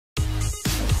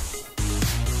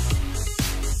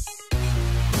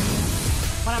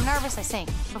I'm nervous, I sing.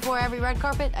 Before every red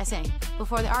carpet, I sing.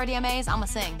 Before the RDMAs, I'ma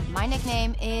sing. My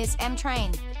nickname is M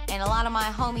Train, and a lot of my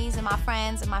homies and my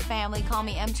friends and my family call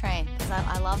me M Train, because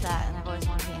I love that, and I've always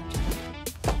wanted to be M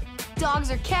Train.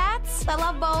 Dogs or cats? I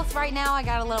love both. Right now, I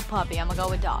got a little puppy. I'm gonna go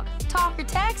with dog. Talk or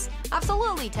text?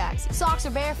 Absolutely text. Socks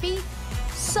or bare feet?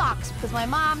 Socks, because my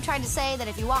mom tried to say that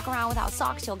if you walk around without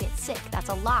socks, you'll get sick. That's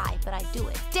a lie, but I do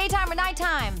it. Daytime or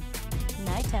nighttime?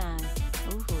 Nighttime.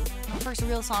 Ooh. My first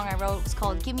real song I wrote was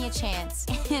called Give Me a Chance,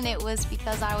 and it was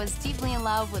because I was deeply in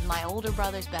love with my older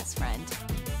brother's best friend.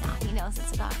 Now he knows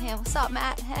it's about him. What's up,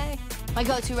 Matt? Hey. My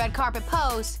go-to red carpet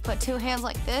pose, put two hands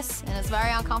like this, and it's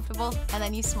very uncomfortable, and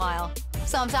then you smile.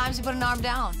 Sometimes you put an arm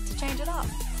down to change it up.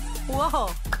 Whoa.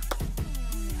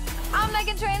 I'm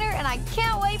Meghan Trainor, and I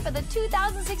can't wait for the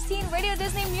 2016 Radio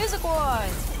Disney Music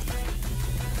Awards.